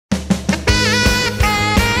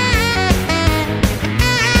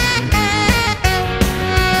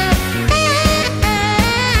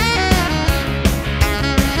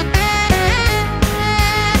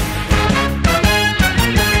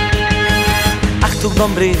Zug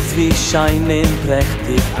man bringt's wie scheinen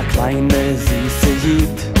prächtig, a kleine süße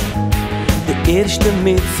Jid. Die erste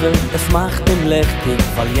Mitzwe, es macht ihm lächtig,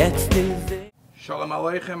 weil jetzt ist Shalom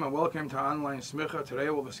Aleichem and welcome to Online Smicha.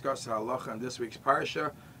 Today we'll discuss the halacha in this week's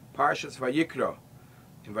Parsha, Parshas Vayikra.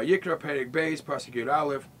 In Vayikra, Perek Beis, Pasuk Yud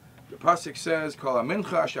Aleph, the Pasuk says, Kol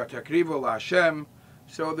ha-mincha asher takrivu la-Hashem.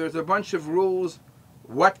 So there's a bunch of rules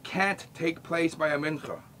what can't take place by a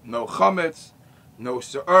mincha. No chametz, no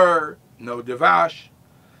se'er, no devash.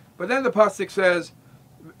 But then the Pasuk says,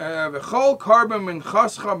 V'chol karban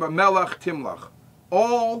minchascha b'melach timlach.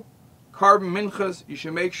 All carbon minchas, you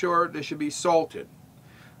should make sure they should be salted.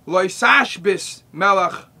 Lo yisashbis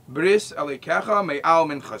melach bris elikecha me'al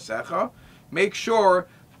minchasecha. Make sure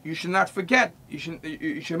you should not forget.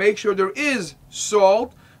 You should make sure there is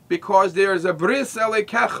salt because there is a bris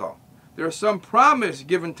elikecha. There is some promise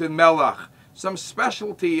given to melach, some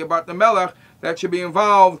specialty about the melach that should be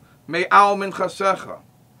involved me'al minchasecha.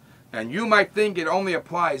 And you might think it only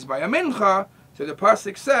applies by a mincha. So the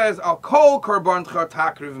pasuk says, "Al kol karboncha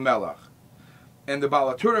takriv melach," and the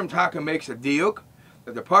Balaturim Taka makes a diuk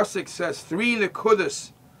that the pasuk says 3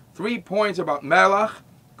 nekudas, 3 points about melach,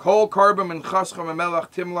 kol karbon min chascha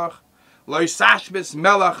melach timlach, lo yisashbis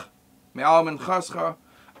melach me'al min chascha,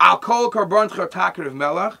 al kol karboncha takriv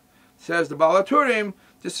melach. Says the Balaturim,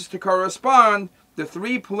 this is to correspond the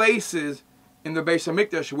 3 places in the Beis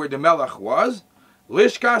Hamikdash where the melach was: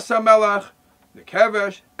 Lishkas HaMelach, the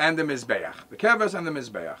Kevesh, and the Mizbeach. The Kevesh and the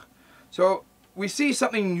Mizbeach. So we see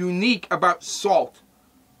something unique about salt,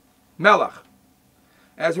 melach.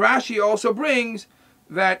 As Rashi also brings,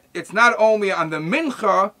 that it's not only on the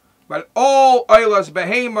mincha, but all oilas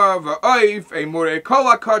behema v'oif emurei kol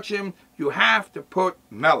hakachim, you have to put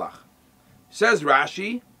melach. Says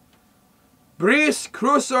Rashi, bris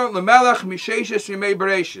krusa lemelach misheshes yimei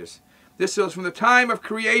bereshis. This is from the time of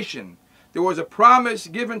creation. There was a promise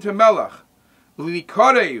given to melach,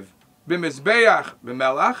 likorev b'mizbeach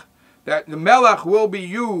b'melach, that the melach will be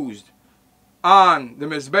used on the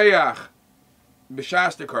mizbeach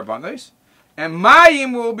b'shas the karbanos, and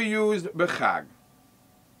mayim will be used b'chag.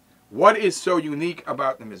 What is so unique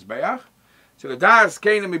about the mizbeach? So the das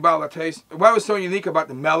kein mibalates. What was so unique about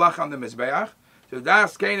the melach on the mizbeach? So the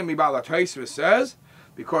das kein mibalates says,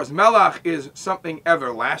 because melach is something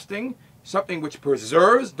everlasting, something which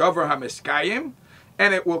preserves, davar hamiskayim,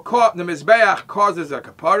 and it will cause, the mizbeach causes a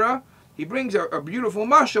kapara. He brings a beautiful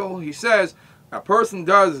mashal. He says a person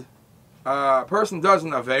does an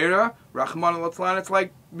aveira, Rahman al-Atlan, it's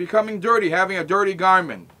like becoming dirty, having a dirty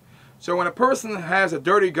garment. So when a person has a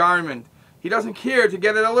dirty garment, he doesn't care to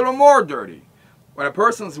get it a little more dirty. When a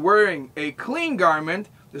person's wearing a clean garment,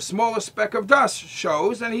 the smallest speck of dust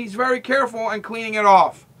shows, and he's very careful in cleaning it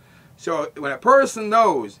off. So when a person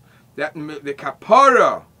knows that the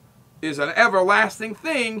kapara is an everlasting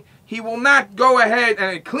thing, he will not go ahead,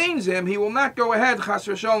 and it cleans him, he will not go ahead, chas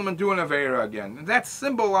v'sholom, and do an aveira again. And that's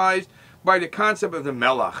symbolized by the concept of the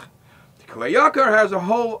melach. The Klei Yakar has a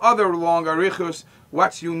whole other long arichus,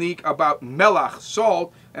 what's unique about melach,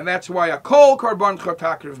 salt, and that's why a kol karbon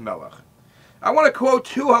takriv melach. I want to quote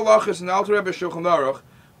 2 halachas in the Alter Rebbe Shulchan Aruch,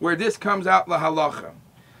 where this comes out la halacha.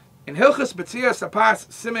 In Hilchas B'tzias Apas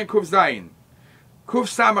Simen Kuf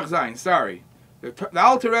Samach Zayin, sorry. The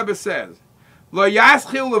Alter Rebbe says, Lo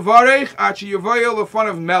yaschil levarech at she'yavoyel lefon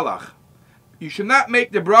of melach. You should not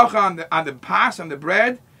make the bracha on the pas, on the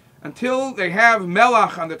bread, until they have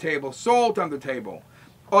melach on the table, salt on the table.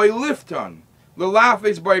 Oy lifton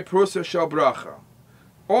lelafes by prusa shel bracha.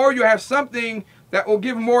 Or you have something that will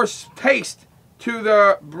give more taste to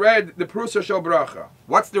the bread, the prusa shel bracha.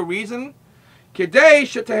 What's the reason? Kedei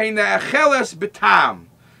shetehena acheles betam.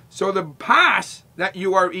 So the pas that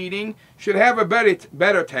you are eating should have a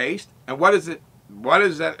better taste. And what is it? What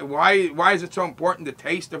is that? Why is it so important, the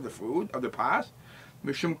taste of the food, of the pas?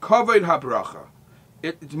 Mishum kavod habracha.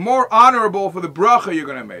 It's more honorable for the bracha you're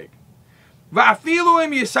going to make. Va'afilu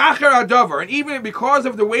im yisacher adavar. And even because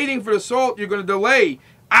of the waiting for the salt, you're going to delay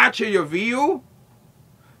ache yaviu.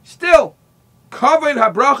 Still, kavod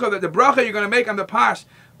habracha, that the bracha you're going to make on the pas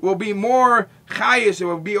will be more chayis. It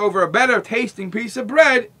will be over a better tasting piece of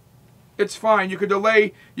bread. It's fine. You could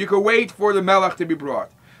delay. You could wait for the melach to be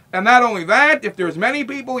brought. And not only that, if there's many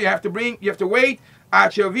people, you have to wait.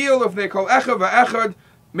 Achavil, if they call echad va'echad,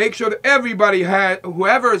 make sure that everybody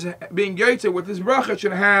whoever is being yotze with this bracha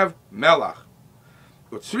should have melach.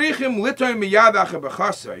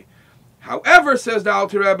 However, says the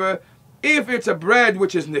Alter Rebbe, if it's a bread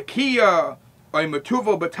which is nekiya, or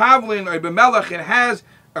metuvel betavlin, or b'melach, it has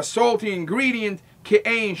a salty ingredient,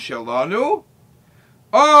 ke'ein shalanu,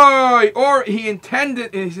 or he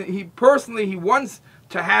intended, he wants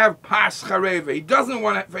to have pas chareva. He doesn't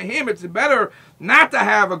want it. For him, it's better not to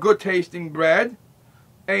have a good tasting bread.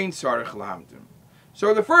 Ein sarich lahamtim.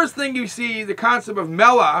 So the first thing you see, the concept of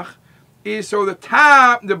melach, is so the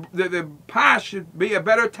pas should be a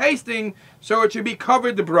better tasting, so it should be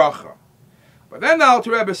covered the bracha. But then the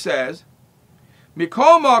Alter Rebbe says,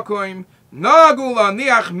 Mikol makom nagu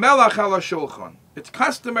laniach melach ala shulchan. It's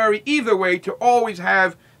customary either way to always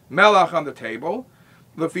have melach on the table.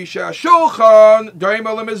 Lefisha shulchan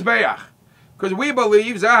doima lemizbeach. Because we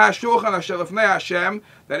believe Zah shulchan asher lefnei Hashem,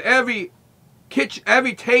 that every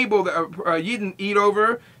table that Yidden eat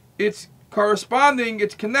over, it's corresponding,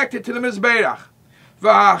 it's connected to the mizbeach.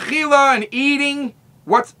 V'achila, and eating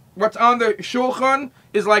what's on the shulchan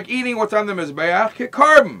is like eating what's on the mizbeach,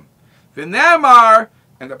 kekarbon. V'namar,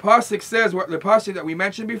 and the pasuk says, what the pasuk that we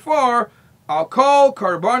mentioned before, Al kol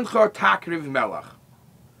karboncha takriv melach.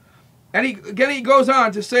 And he goes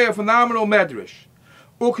on to say a phenomenal medrash.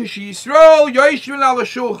 U'kashi Yisrael yoshvin al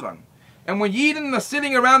shulchan. And when Yidden are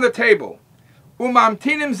sitting around the table,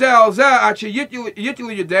 umamtinim zel zeh ache yitul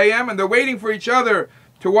yedayim, and they're waiting for each other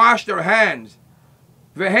to wash their hands.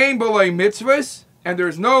 V'hein b'lei mitzvahs, and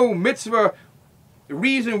there's no mitzvah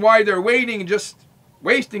reason why they're waiting, just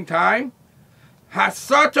wasting time.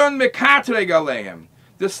 Hasatan mekatreg aleim.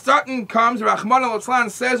 The Satan comes, Rachmana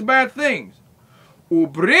litzlan, says bad things.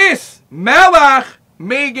 Ubris melach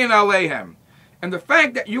megin aleihem. And the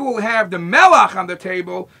fact that you will have the melach on the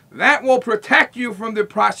table, that will protect you from the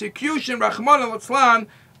prosecution, Rachmana litzlan,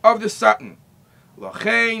 of the Satan.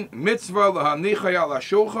 Lachein mitzvah lahanichai ala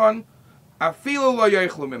shulchan afilu lo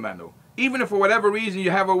yechlu mimenu. Even if for whatever reason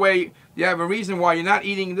you have a reason why you're not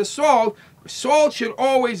eating the salt should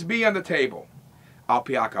always be on the table. Al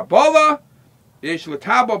pi HaKabbalah, yesh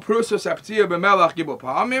l'tabo prusas aptzia b'melach gibul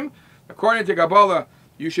pa'amim. According to Kabbalah,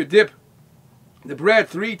 you should dip the bread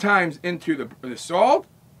 3 times into the salt.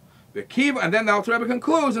 The kiva, and then the Alter Rebbe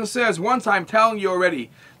concludes and says, once I'm telling you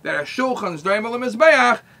already that a shulchan's doimel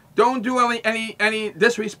mizbeach, don't do any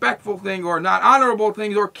disrespectful thing or not honorable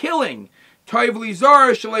things or killing. Toiv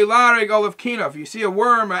lizar shalei lareg olav kina. If you see a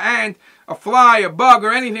worm, an ant, a fly, a bug,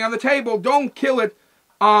 or anything on the table, don't kill it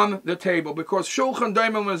on the table, because shulchan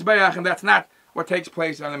doimel mizbeach, and that's not what takes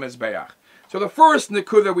place on the mizbeach. So the first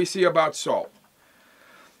nekuda we see about salt.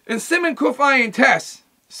 In Siman Kuf Ayin Tes,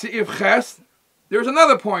 Si'if Ches, there's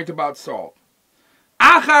another point about salt.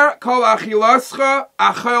 Achar kol achilascha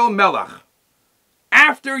achel melach.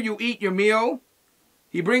 After you eat your meal,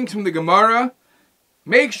 he brings from the Gemara,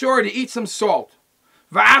 make sure to eat some salt.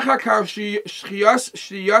 V'achar kol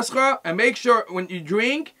shiyascha, and make sure when you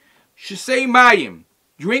drink, shisei mayim.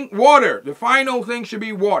 Drink water. The final thing should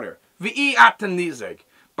be water. V'i atan nizek.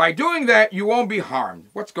 By doing that, you won't be harmed.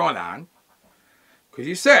 What's going on? Because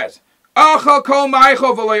he says, if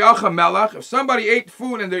somebody ate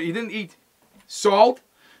food and he didn't eat salt,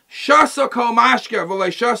 shasa kol mashka v'lei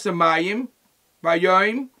shasa mayim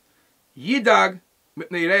bayoim yidag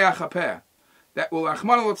mitnei reach hapeh. That will that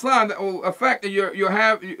will affect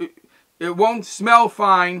that it won't smell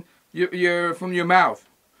fine from your mouth.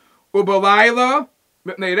 Ubalayla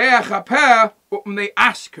mitnei reach hapeh u'mnei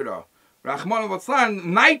askara. Rachmana litzlan,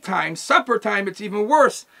 nighttime, supper time, it's even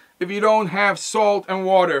worse if you don't have salt and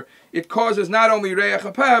water. It causes not only reach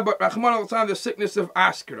hapeh, but Rachmana litzlan, the sickness of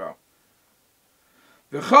askara.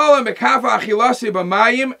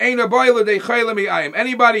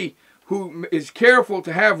 Anybody who is careful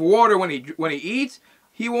to have water when he eats,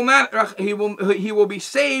 he will be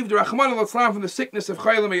saved, Rachmana litzlan, from the sickness of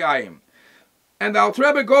chayla mi'ayim. And the Alter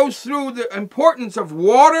Rebbe goes through the importance of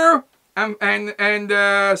water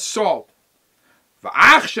and salt.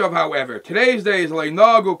 V'achshav, however, today's day is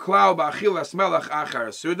leinagu klau ba'achilas melach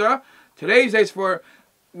achar suda. Today's days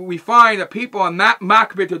we find that people are not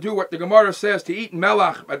makbid to do what the Gemara says, to eat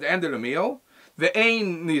melach at the end of the meal.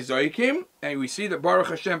 Ve'ein nizoikim, and we see that Baruch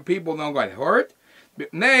Hashem people don't get hurt.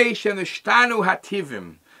 B'nei shenishtanu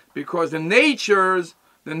hativim, because the nature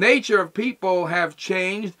of people have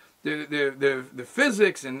changed. The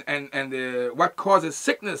physics and what causes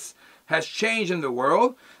sickness has changed in the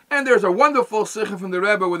world. And there's a wonderful sikha from the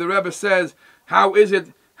Rebbe where the Rebbe says, how does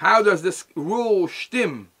this rule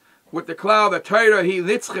shtim with the cloud, the Torah, he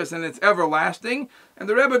nitzches, and it's everlasting? And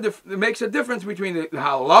the Rebbe makes a difference between the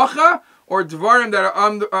halacha, or dvarim that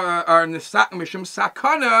are mishum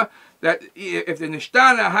sakana, that if the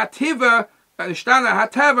nishtana hativa, nishtana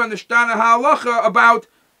hateva, nishtana halacha, about,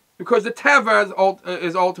 because the teva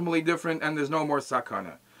is ultimately different and there's no more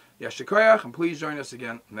sakana. Yeshikoyach, and please join us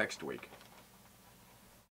again next week.